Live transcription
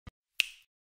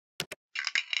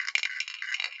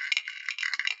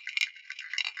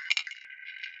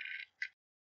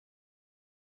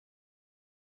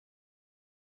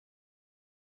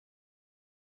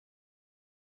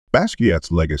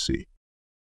Basquiat's legacy.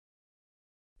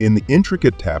 In the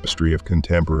intricate tapestry of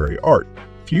contemporary art,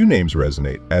 few names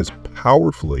resonate as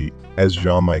powerfully as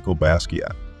Jean-Michel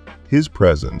Basquiat. His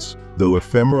presence, though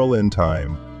ephemeral in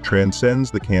time,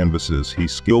 transcends the canvases he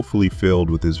skillfully filled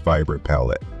with his vibrant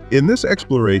palette. In this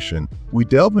exploration, we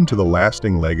delve into the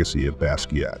lasting legacy of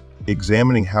Basquiat,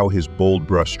 examining how his bold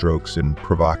brushstrokes and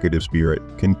provocative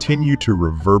spirit continue to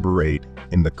reverberate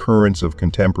in the currents of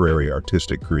contemporary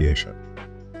artistic creation.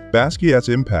 Basquiat's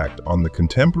impact on the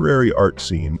contemporary art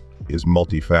scene is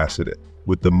multifaceted,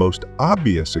 with the most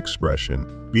obvious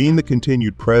expression being the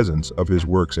continued presence of his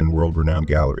works in world-renowned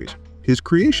galleries. His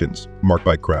creations, marked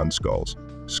by crowned skulls,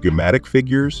 schematic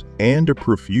figures, and a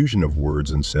profusion of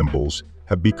words and symbols,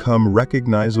 have become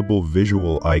recognizable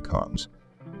visual icons.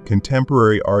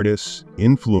 Contemporary artists,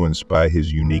 influenced by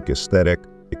his unique aesthetic,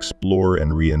 explore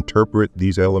and reinterpret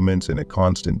these elements in a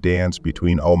constant dance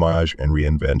between homage and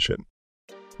reinvention.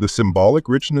 The symbolic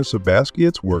richness of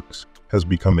Basquiat's works has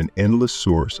become an endless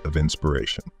source of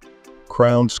inspiration.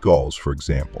 Crowned skulls, for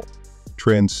example,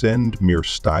 transcend mere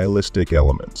stylistic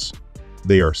elements.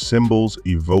 They are symbols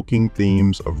evoking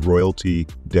themes of royalty,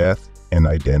 death, and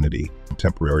identity.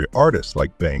 Contemporary artists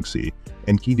like Banksy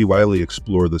and Kitty Wiley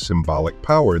explore the symbolic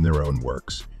power in their own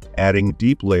works, adding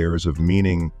deep layers of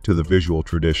meaning to the visual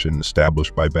tradition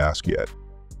established by Basquiat.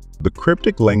 The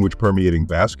cryptic language permeating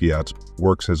Basquiat's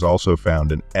works has also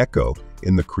found an echo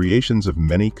in the creations of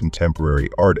many contemporary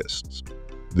artists.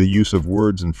 The use of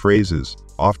words and phrases,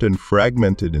 often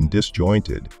fragmented and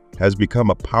disjointed, has become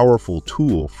a powerful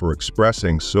tool for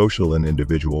expressing social and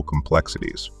individual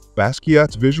complexities.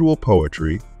 Basquiat's visual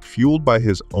poetry, fueled by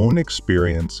his own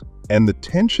experience and the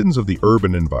tensions of the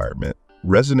urban environment,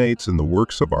 resonates in the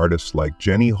works of artists like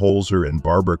Jenny Holzer and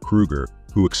Barbara Kruger,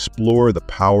 who explore the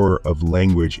power of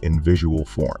language in visual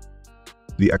form.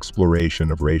 The exploration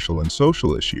of racial and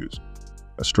social issues,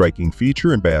 a striking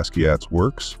feature in Basquiat's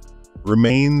works,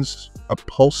 remains a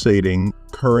pulsating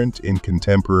current in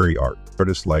contemporary art.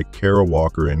 Artists like Kara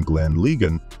Walker and Glenn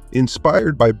Ligon,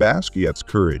 inspired by Basquiat's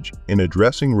courage in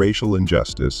addressing racial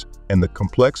injustice and the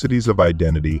complexities of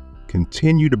identity,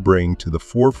 continue to bring to the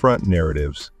forefront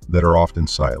narratives that are often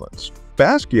silenced.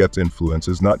 Basquiat's influence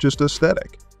is not just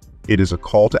aesthetic. It is a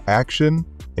call to action,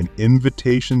 an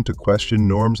invitation to question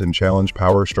norms and challenge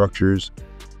power structures.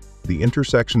 The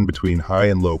intersection between high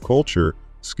and low culture,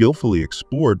 skillfully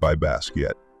explored by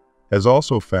Basquiat, has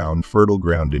also found fertile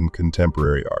ground in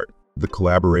contemporary art. The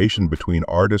collaboration between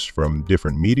artists from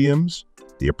different mediums,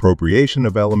 the appropriation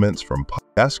of elements from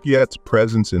Basquiat's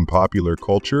presence in popular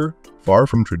culture, far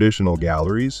from traditional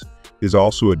galleries, is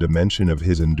also a dimension of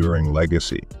his enduring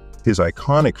legacy. His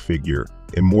iconic figure,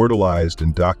 immortalized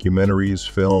in documentaries,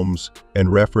 films,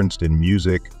 and referenced in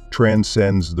music,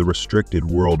 transcends the restricted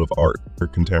world of art for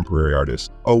contemporary artists.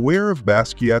 Aware of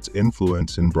Basquiat's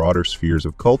influence in broader spheres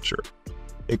of culture,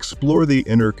 explore the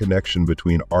interconnection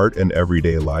between art and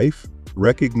everyday life,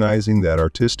 recognizing that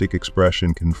artistic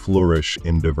expression can flourish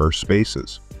in diverse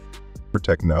spaces. For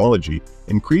technology,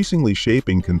 increasingly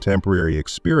shaping contemporary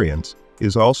experience,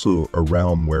 is also a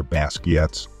realm where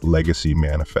Basquiat's legacy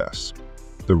manifests.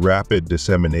 The rapid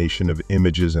dissemination of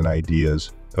images and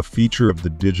ideas, a feature of the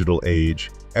digital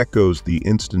age, echoes the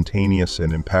instantaneous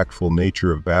and impactful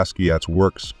nature of Basquiat's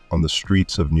works on the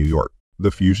streets of New York.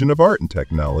 The fusion of art and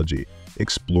technology,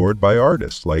 explored by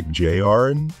artists like J.R.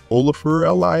 and Olafur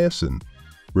Eliasson,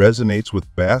 resonates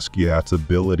with Basquiat's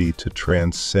ability to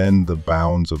transcend the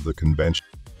bounds of the conventional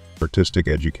artistic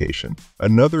education.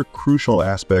 Another crucial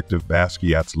aspect of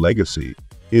Basquiat's legacy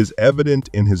is evident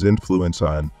in his influence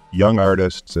on young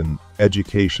artists and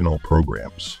educational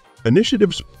programs.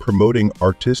 Initiatives promoting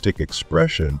artistic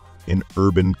expression in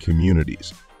urban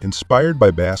communities, inspired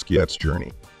by Basquiat's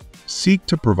journey, seek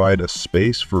to provide a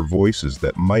space for voices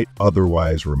that might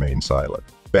otherwise remain silent.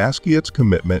 Basquiat's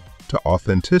commitment to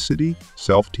authenticity,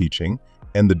 self-teaching,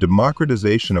 and the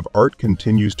democratization of art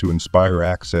continues to inspire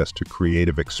access to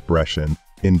creative expression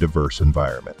in diverse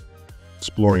environments.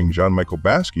 Exploring Jean-Michel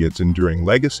Basquiat's enduring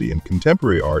legacy in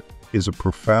contemporary art is a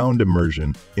profound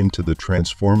immersion into the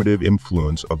transformative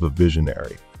influence of a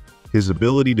visionary. His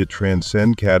ability to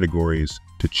transcend categories,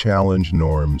 to challenge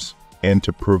norms, and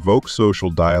to provoke social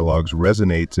dialogues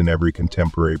resonates in every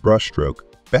contemporary brushstroke.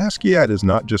 Basquiat is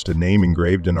not just a name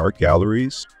engraved in art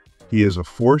galleries. He is a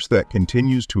force that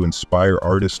continues to inspire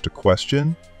artists to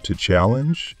question, to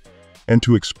challenge, and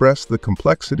to express the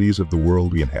complexities of the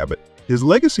world we inhabit. His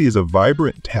legacy is a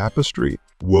vibrant tapestry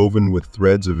woven with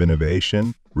threads of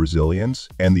innovation, resilience,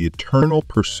 and the eternal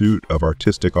pursuit of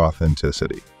artistic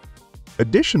authenticity.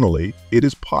 Additionally, it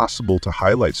is possible to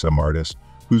highlight some artists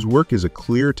whose work is a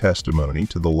clear testimony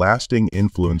to the lasting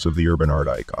influence of the urban art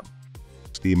icon.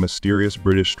 The mysterious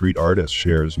British street artist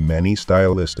shares many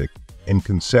stylistic and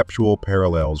conceptual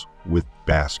parallels with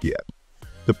Basquiat.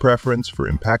 The preference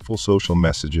for impactful social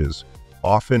messages,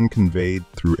 often conveyed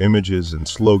through images and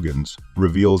slogans,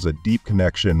 reveals a deep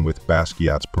connection with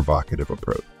Basquiat's provocative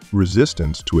approach.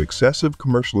 Resistance to excessive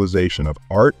commercialization of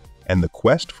art and the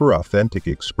quest for authentic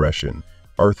expression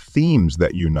are themes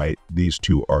that unite these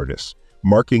two artists,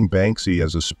 marking Banksy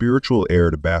as a spiritual heir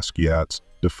to Basquiat's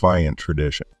defiant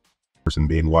tradition. Person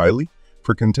being Wiley,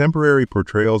 for contemporary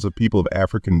portrayals of people of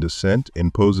African descent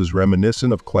and poses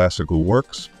reminiscent of classical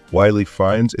works, Wiley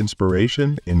finds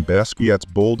inspiration in Basquiat's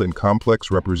bold and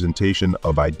complex representation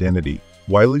of identity.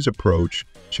 Wiley's approach,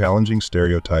 challenging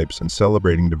stereotypes and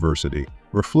celebrating diversity,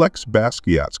 reflects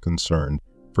Basquiat's concern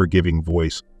for giving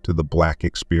voice to the Black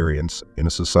experience in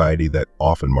a society that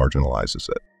often marginalizes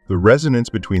it. The resonance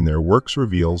between their works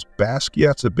reveals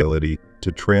Basquiat's ability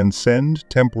to transcend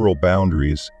temporal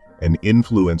boundaries and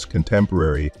influence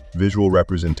contemporary visual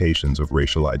representations of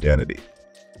racial identity.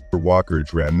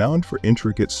 Walker's renowned for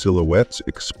intricate silhouettes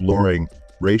exploring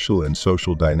racial and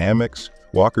social dynamics,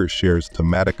 Walker shares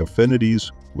thematic affinities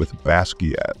with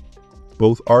Basquiat.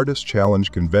 Both artists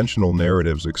challenge conventional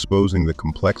narratives exposing the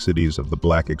complexities of the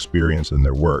Black experience in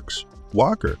their works.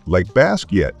 Walker, like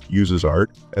Basquiat, uses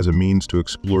art as a means to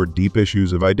explore deep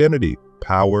issues of identity,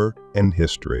 power, and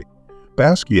history.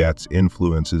 Basquiat's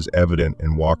influence is evident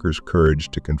in Walker's courage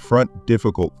to confront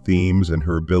difficult themes and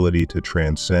her ability to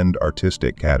transcend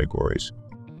artistic categories.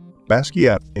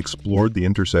 Basquiat explored the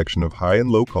intersection of high and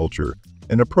low culture,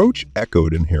 an approach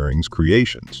echoed in Herring's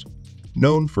creations.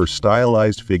 Known for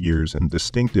stylized figures and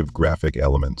distinctive graphic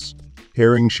elements,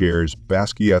 Herring shares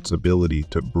Basquiat's ability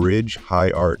to bridge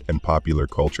high art and popular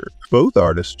culture. Both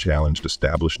artists challenged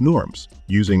established norms,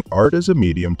 using art as a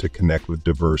medium to connect with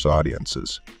diverse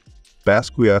audiences.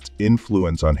 Basquiat's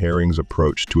influence on Herring's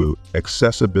approach to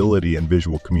accessibility and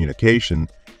visual communication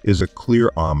is a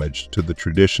clear homage to the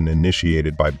tradition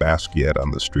initiated by Basquiat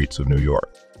on the streets of New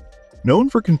York. Known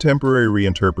for contemporary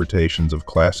reinterpretations of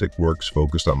classic works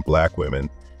focused on Black women,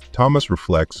 Thomas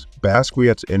reflects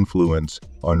Basquiat's influence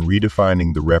on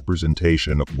redefining the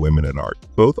representation of women in art.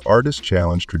 Both artists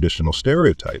challenge traditional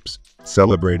stereotypes,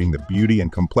 celebrating the beauty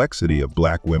and complexity of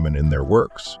Black women in their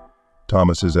works.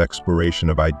 Thomas's exploration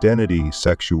of identity,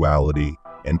 sexuality,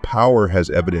 and power has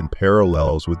evident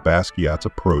parallels with Basquiat's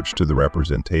approach to the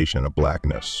representation of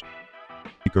Blackness.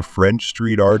 Like a French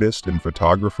street artist and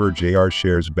photographer, J.R.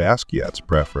 shares Basquiat's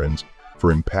preference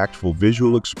for impactful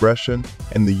visual expression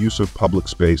and the use of public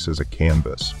space as a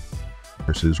canvas.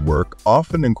 His work,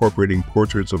 often incorporating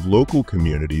portraits of local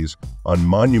communities on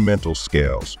monumental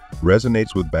scales,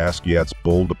 resonates with Basquiat's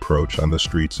bold approach on the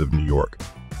streets of New York.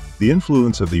 The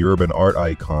influence of the urban art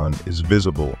icon is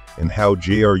visible in how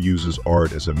J.R. uses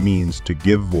art as a means to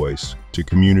give voice to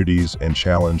communities and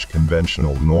challenge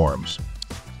conventional norms.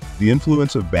 The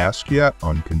influence of Basquiat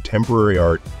on contemporary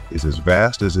art is as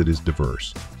vast as it is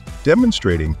diverse,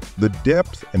 demonstrating the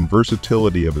depth and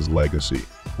versatility of his legacy,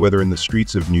 whether in the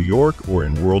streets of New York or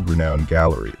in world-renowned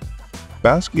galleries.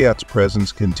 Basquiat's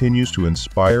presence continues to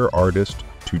inspire artists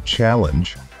to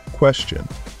challenge, question,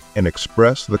 and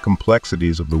express the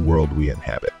complexities of the world we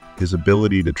inhabit. His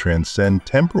ability to transcend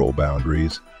temporal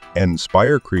boundaries and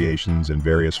inspire creations in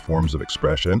various forms of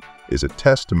expression is a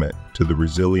testament to the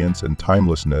resilience and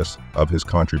timelessness of his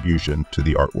contribution to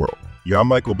the art world.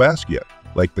 Jean-Michel Basquiat,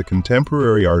 like the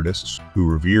contemporary artists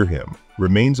who revere him,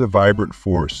 remains a vibrant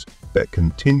force that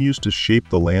continues to shape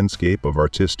the landscape of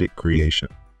artistic creation.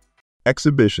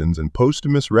 Exhibitions and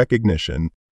posthumous recognition.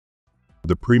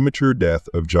 The premature death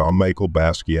of Jean-Michel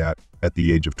Basquiat at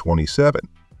the age of 27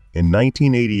 in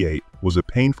 1988 was a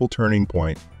painful turning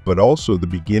point, but also the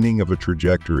beginning of a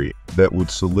trajectory that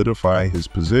would solidify his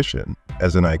position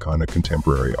as an icon of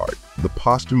contemporary art. The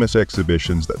posthumous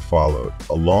exhibitions that followed,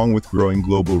 along with growing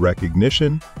global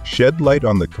recognition, shed light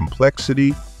on the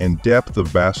complexity and depth of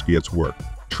Basquiat's work,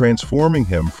 transforming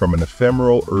him from an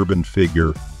ephemeral urban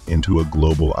figure into a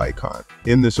global icon.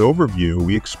 In this overview,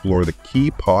 we explore the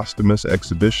key posthumous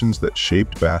exhibitions that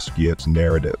shaped Basquiat's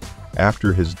narrative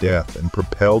after his death and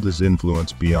propelled his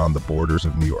influence beyond the borders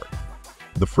of New York.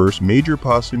 The first major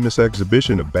posthumous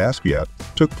exhibition of Basquiat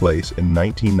took place in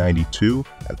 1992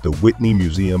 at the Whitney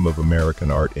Museum of American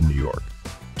Art in New York.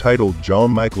 Titled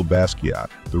Jean-Michel Basquiat,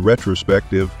 the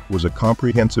retrospective was a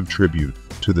comprehensive tribute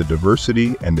to the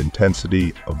diversity and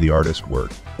intensity of the artist's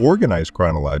work. Organized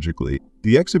chronologically,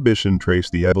 the exhibition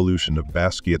traced the evolution of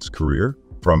Basquiat's career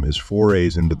from his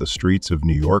forays into the streets of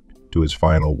New York to his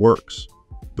final works.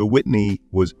 The The Whitney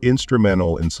was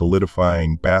instrumental in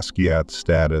solidifying Basquiat's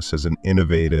status as an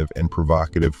innovative and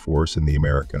provocative force in the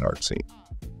American art scene.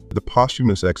 The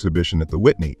posthumous exhibition at the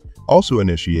Whitney also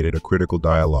initiated a critical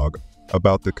dialogue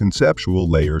about the conceptual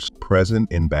layers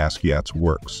present in Basquiat's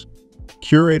works.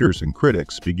 Curators and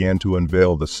critics began to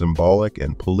unveil the symbolic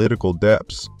and political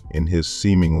depths in his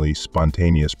seemingly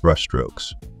spontaneous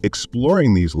brushstrokes.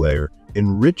 Exploring these layers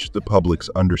enriched the public's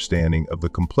understanding of the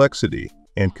complexity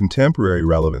and contemporary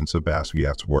relevance of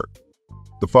Basquiat's work.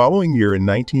 The following year, in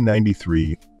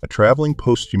 1993, a traveling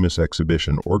posthumous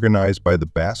exhibition organized by the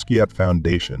Basquiat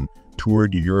Foundation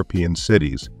toured European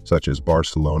cities such as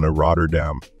Barcelona,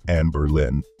 Rotterdam, and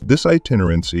Berlin. This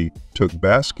itinerancy took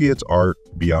Basquiat's art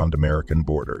beyond American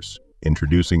borders,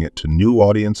 introducing it to new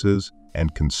audiences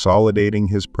and consolidating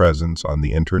his presence on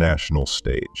the international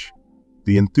stage.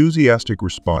 The enthusiastic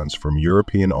response from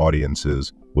European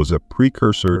audiences was a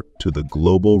precursor to the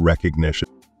global recognition.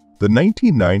 The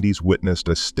 1990s witnessed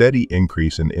a steady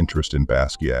increase in interest in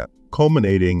Basquiat,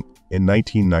 culminating in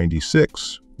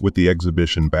 1996 with the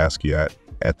exhibition Basquiat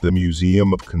at the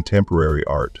Museum of Contemporary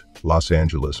Art, Los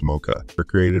Angeles, MoCA,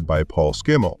 created by Paul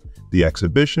Schimmel. The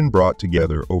exhibition brought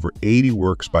together over 80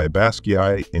 works by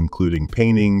Basquiat, including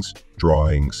paintings,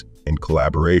 drawings, and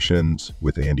collaborations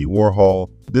with Andy Warhol.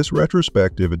 This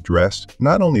retrospective addressed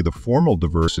not only the formal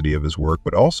diversity of his work,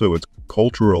 but also its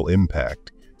cultural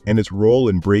impact and its role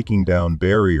in breaking down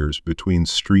barriers between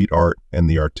street art and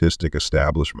the artistic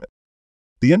establishment.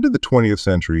 The end of the 20th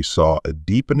century saw a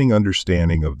deepening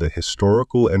understanding of the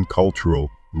historical and cultural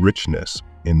richness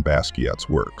in Basquiat's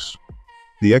works.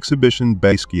 The exhibition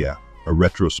Basquiat, a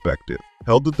retrospective,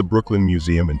 held at the Brooklyn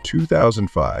Museum in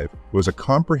 2005, was a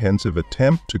comprehensive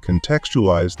attempt to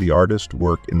contextualize the artist's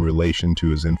work in relation to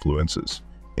his influences,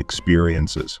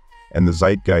 experiences, and the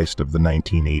zeitgeist of the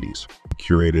 1980s,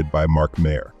 curated by Mark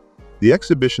Mayer. The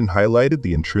exhibition highlighted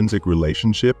the intrinsic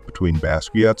relationship between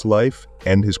Basquiat's life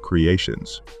and his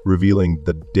creations, revealing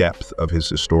the depth of his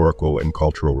historical and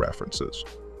cultural references.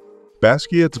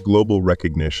 Basquiat's global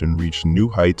recognition reached new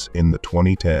heights in the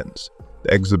 2010s.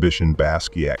 The exhibition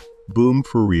Basquiat Boom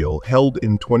for Real, held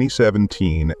in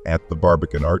 2017 at the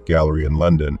Barbican Art Gallery in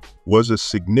London, was a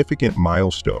significant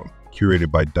milestone.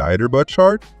 Curated by Dieter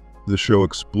Burchard, the show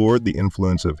explored the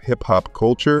influence of hip-hop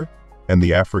culture and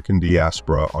the African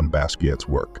diaspora on Basquiat's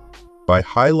work. By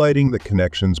highlighting the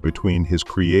connections between his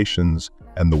creations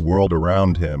and the world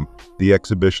around him, the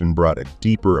exhibition brought a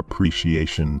deeper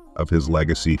appreciation of his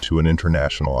legacy to an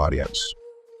international audience.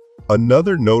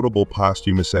 Another notable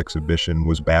posthumous exhibition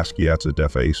was Basquiat's A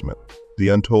Defacement, the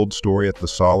untold story at the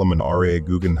Solomon R.A.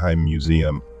 Guggenheim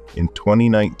Museum in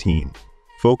 2019,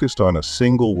 focused on a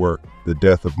single work, the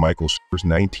death of Michael Schur's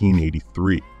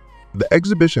 1983. The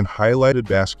exhibition highlighted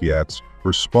Basquiat's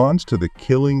response to the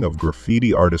killing of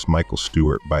graffiti artist Michael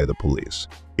Stewart by the police.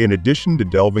 In addition to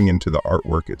delving into the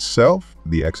artwork itself,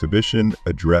 the exhibition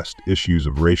addressed issues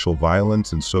of racial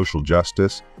violence and social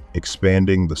justice,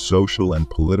 expanding the social and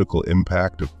political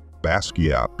impact of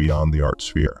Basquiat beyond the art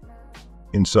sphere.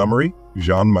 In summary,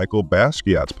 Jean-Michel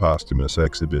Basquiat's posthumous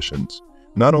exhibitions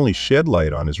not only shed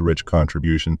light on his rich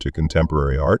contribution to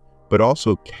contemporary art, but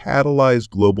also catalyzed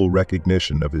global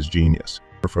recognition of his genius.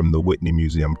 From the Whitney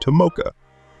Museum to MoCA,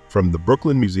 from the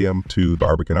Brooklyn Museum to the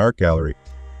Barbican Art Gallery,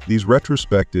 these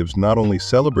retrospectives not only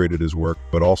celebrated his work,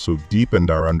 but also deepened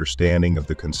our understanding of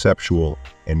the conceptual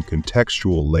and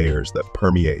contextual layers that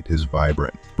permeate his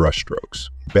vibrant brushstrokes.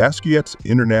 Basquiat's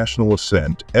international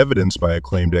ascent, evidenced by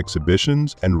acclaimed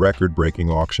exhibitions and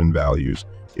record-breaking auction values,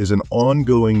 is an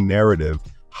ongoing narrative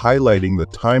highlighting the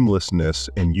timelessness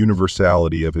and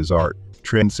universality of his art,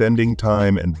 transcending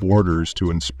time and borders to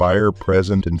inspire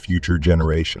present and future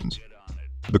generations.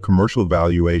 The commercial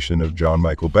valuation of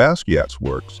Jean-Michel Basquiat's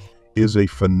works is a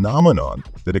phenomenon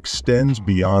that extends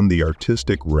beyond the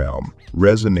artistic realm,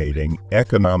 resonating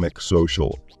economic,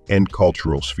 social, and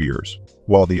cultural spheres.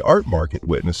 While the art market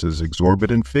witnesses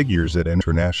exorbitant figures at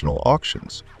international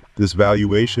auctions, this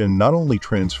valuation not only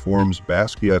transforms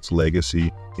Basquiat's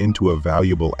legacy into a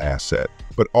valuable asset,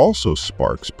 but also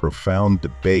sparks profound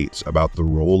debates about the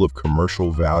role of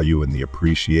commercial value in the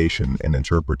appreciation and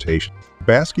interpretation.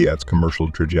 Basquiat's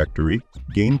commercial trajectory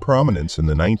gained prominence in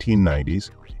the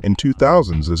 1990s and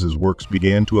 2000s as his works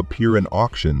began to appear in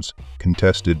auctions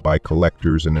contested by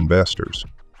collectors and investors.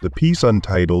 The piece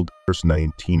Untitled,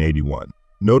 1981,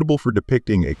 notable for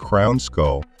depicting a crowned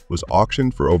skull, was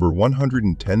auctioned for over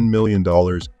 $110 million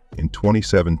in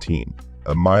 2017,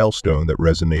 a milestone that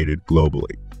resonated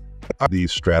globally.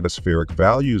 These stratospheric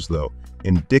values, though,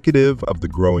 indicative of the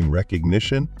growing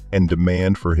recognition and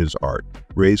demand for his art,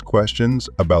 raise questions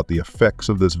about the effects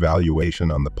of this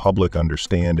valuation on the public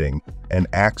understanding and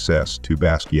access to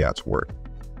Basquiat's work.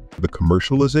 The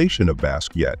commercialization of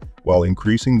Basquiat, while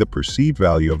increasing the perceived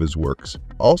value of his works,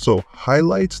 also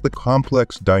highlights the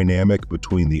complex dynamic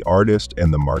between the artist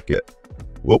and the market.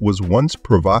 What was once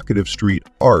provocative street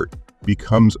art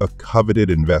becomes a coveted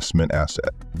investment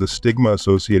asset. The stigma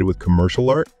associated with commercial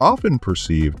art, often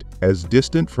perceived as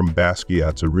distant from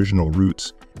Basquiat's original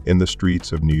roots in the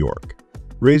streets of New York,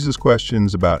 raises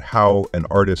questions about how an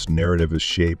artist's narrative is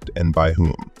shaped and by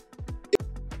whom.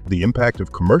 The impact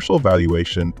of commercial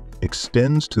valuation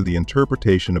extends to the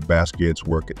interpretation of Basquiat's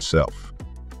work itself.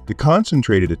 The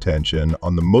concentrated attention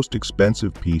on the most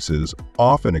expensive pieces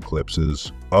often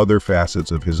eclipses other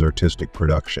facets of his artistic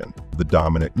production. The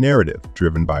dominant narrative,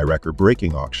 driven by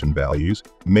record-breaking auction values,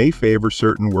 may favor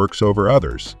certain works over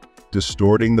others,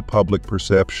 distorting the public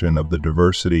perception of the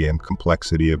diversity and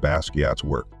complexity of Basquiat's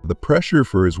work. The pressure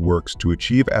for his works to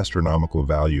achieve astronomical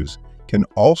values can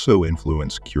also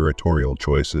influence curatorial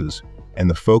choices and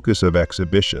the focus of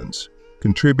exhibitions,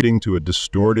 contributing to a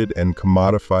distorted and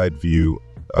commodified view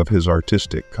of his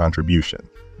artistic contribution.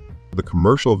 The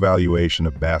commercial valuation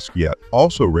of Basquiat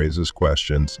also raises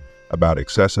questions about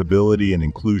accessibility and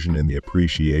inclusion in the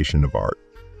appreciation of art.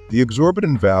 The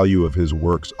exorbitant value of his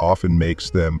works often makes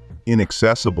them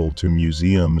inaccessible to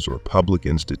museums or public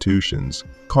institutions,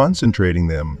 concentrating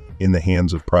them in the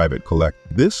hands of private collectors.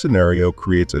 This scenario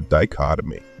creates a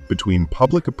dichotomy between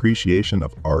public appreciation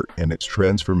of art and its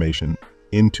transformation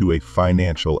into a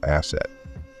financial asset.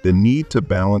 The need to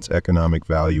balance economic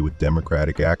value with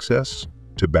democratic access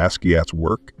to Basquiat's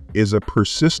work is a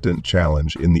persistent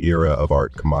challenge in the era of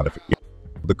art commodification.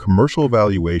 The commercial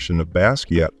valuation of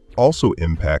Basquiat also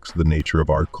impacts the nature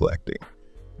of art collecting.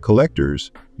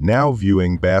 Collectors, now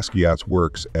viewing Basquiat's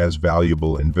works as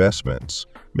valuable investments,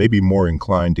 may be more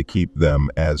inclined to keep them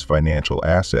as financial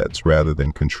assets rather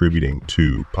than contributing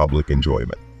to public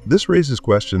enjoyment. This raises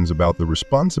questions about the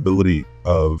responsibility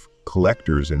of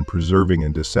collectors in preserving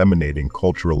and disseminating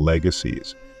cultural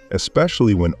legacies,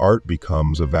 especially when art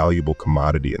becomes a valuable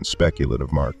commodity in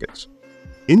speculative markets.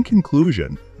 In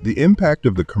conclusion, the impact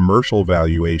of the commercial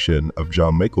valuation of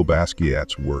Jean-Michel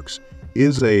Basquiat's works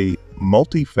is a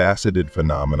multifaceted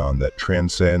phenomenon that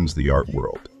transcends the art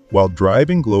world. While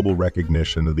driving global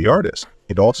recognition of the artist,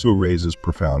 it also raises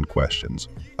profound questions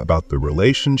about the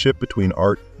relationship between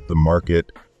art, the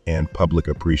market, and public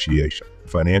appreciation.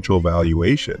 Financial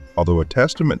valuation, although a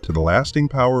testament to the lasting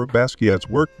power of Basquiat's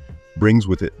work, brings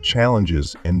with it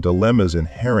challenges and dilemmas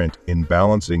inherent in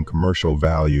balancing commercial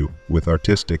value with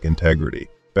artistic integrity.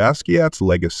 Basquiat's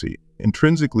legacy,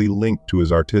 intrinsically linked to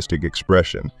his artistic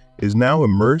expression, is now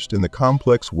immersed in the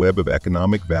complex web of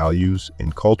economic values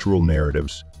and cultural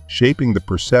narratives, shaping the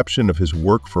perception of his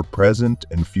work for present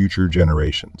and future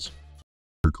generations.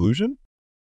 Conclusion?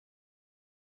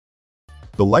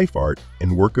 The life art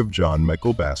and work of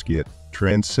Jean-Michel Basquiat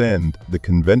transcend the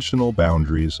conventional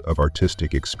boundaries of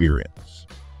artistic experience,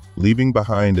 leaving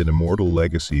behind an immortal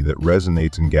legacy that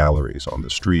resonates in galleries, on the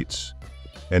streets,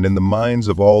 and in the minds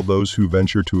of all those who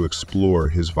venture to explore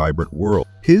his vibrant world.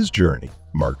 His journey,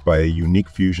 marked by a unique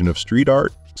fusion of street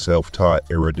art,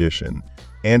 self-taught erudition,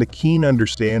 and a keen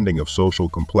understanding of social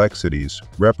complexities,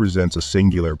 represents a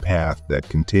singular path that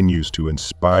continues to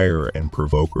inspire and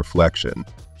provoke reflection.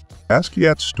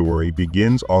 Basquiat's story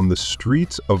begins on the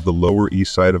streets of the Lower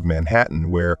East Side of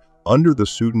Manhattan, where, under the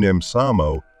pseudonym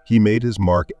Samo, he made his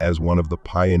mark as one of the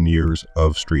pioneers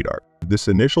of street art. This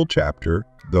initial chapter,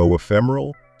 though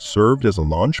ephemeral, served as a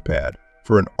launchpad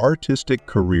for an artistic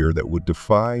career that would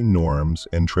defy norms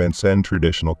and transcend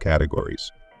traditional categories.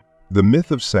 The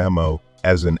myth of Samo,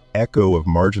 as an echo of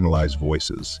marginalized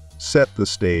voices, set the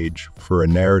stage for a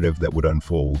narrative that would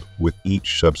unfold with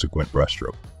each subsequent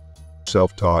brushstroke.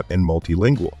 Self-taught and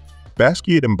multilingual,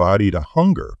 Basquiat embodied a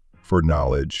hunger for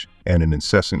knowledge and an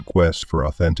incessant quest for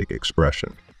authentic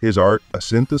expression. His art, a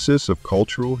synthesis of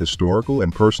cultural, historical,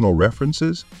 and personal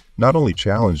references, not only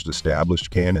challenged established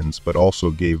canons but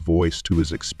also gave voice to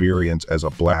his experience as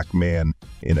a Black man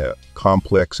in a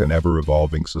complex and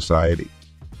ever-evolving society.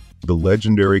 The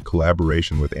legendary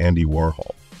collaboration with Andy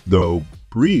Warhol, though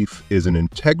brief, is an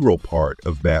integral part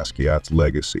of Basquiat's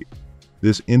legacy.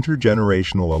 This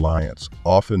intergenerational alliance,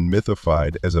 often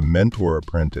mythified as a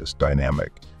mentor-apprentice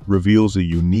dynamic, reveals a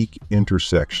unique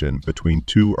intersection between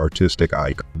two artistic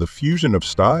icons. The fusion of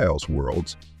styles,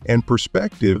 worlds, and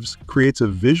perspectives creates a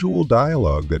visual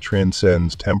dialogue that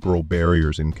transcends temporal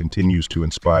barriers and continues to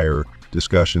inspire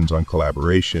discussions on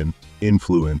collaboration,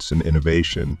 influence, and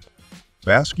innovation.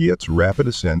 Basquiat's rapid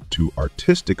ascent to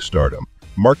artistic stardom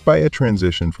marked by a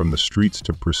transition from the streets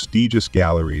to prestigious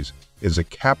galleries, is a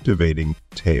captivating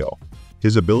tale.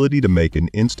 His ability to make an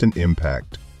instant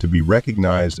impact, to be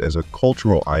recognized as a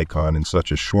cultural icon in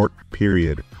such a short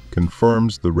period,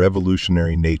 confirms the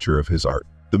revolutionary nature of his art.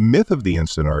 The myth of the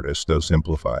instant artist, though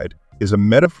simplified, is a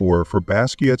metaphor for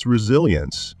Basquiat's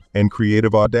resilience and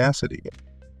creative audacity.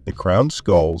 The crowned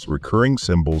skulls, recurring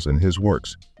symbols in his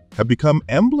works, have become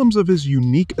emblems of his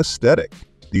unique aesthetic.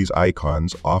 These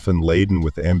icons, often laden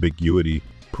with ambiguity,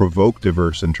 provoke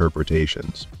diverse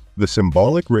interpretations. The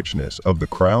symbolic richness of the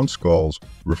crowned skulls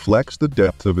reflects the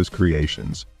depth of his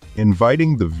creations,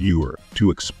 inviting the viewer to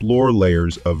explore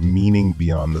layers of meaning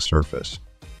beyond the surface.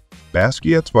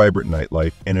 Basquiat's vibrant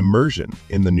nightlife and immersion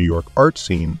in the New York art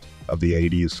scene of the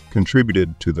 80s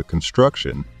contributed to the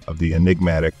construction of the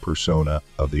enigmatic persona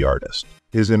of the artist.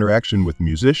 His interaction with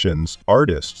musicians,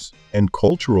 artists, and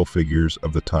cultural figures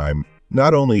of the time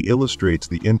not only illustrates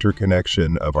the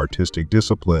interconnection of artistic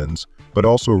disciplines, but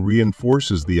also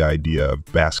reinforces the idea of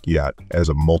Basquiat as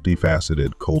a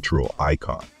multifaceted cultural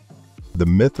icon. The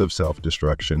myth of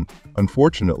self-destruction,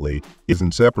 unfortunately, is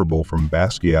inseparable from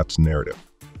Basquiat's narrative.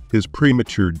 His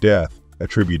premature death,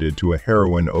 attributed to a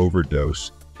heroin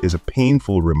overdose, is a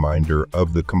painful reminder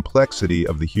of the complexity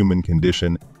of the human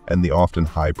condition and the often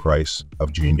high price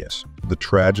of genius. The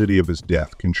tragedy of his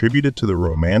death contributed to the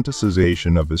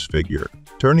romanticization of his figure,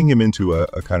 turning him into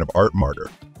a kind of art martyr.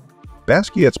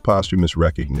 Basquiat's posthumous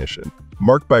recognition,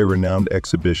 marked by renowned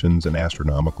exhibitions and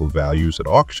astronomical values at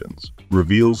auctions,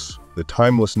 reveals the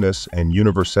timelessness and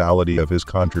universality of his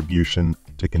contribution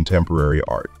to contemporary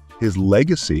art. His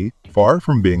legacy, far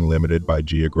from being limited by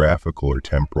geographical or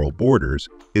temporal borders,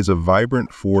 is a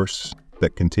vibrant force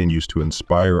that continues to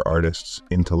inspire artists,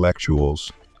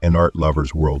 intellectuals, and art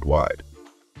lovers worldwide.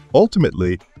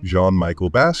 Ultimately,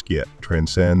 Jean-Michel Basquiat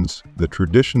transcends the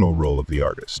traditional role of the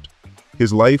artist.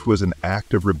 His life was an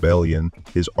act of rebellion,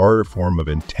 his art a form of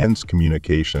intense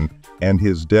communication, and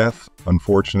his death,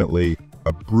 unfortunately,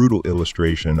 a brutal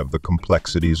illustration of the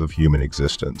complexities of human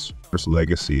existence. His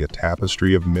legacy, a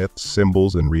tapestry of myths,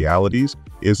 symbols, and realities,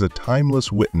 is a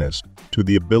timeless witness to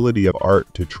the ability of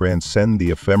art to transcend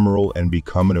the ephemeral and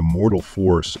become an immortal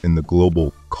force in the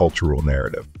global cultural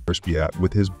narrative. Basquiat,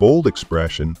 with his bold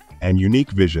expression and unique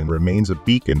vision, remains a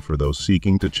beacon for those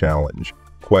seeking to challenge,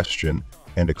 question,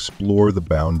 and explore the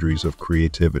boundaries of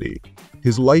creativity.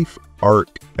 His life,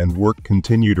 art, and work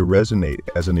continue to resonate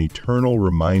as an eternal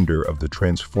reminder of the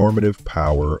transformative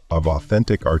power of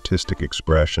authentic artistic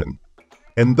expression.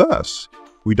 And thus,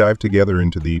 we dive together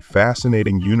into the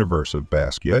fascinating universe of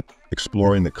Basquiat,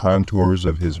 exploring the contours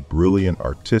of his brilliant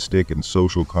artistic and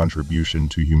social contribution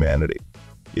to humanity.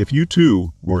 If you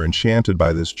too were enchanted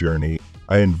by this journey,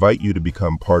 I invite you to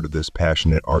become part of this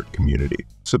passionate art community.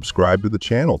 Subscribe to the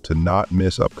channel to not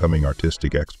miss upcoming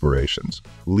artistic explorations.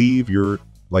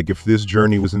 If this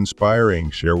journey was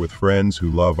inspiring, share with friends who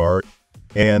love art,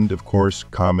 and of course,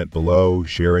 comment below,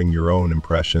 sharing your own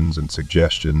impressions and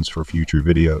suggestions for future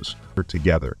videos.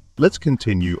 Together, let's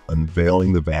continue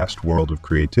unveiling the vast world of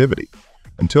creativity.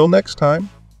 Until next time,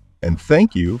 and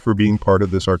thank you for being part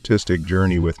of this artistic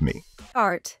journey with me.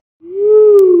 Art.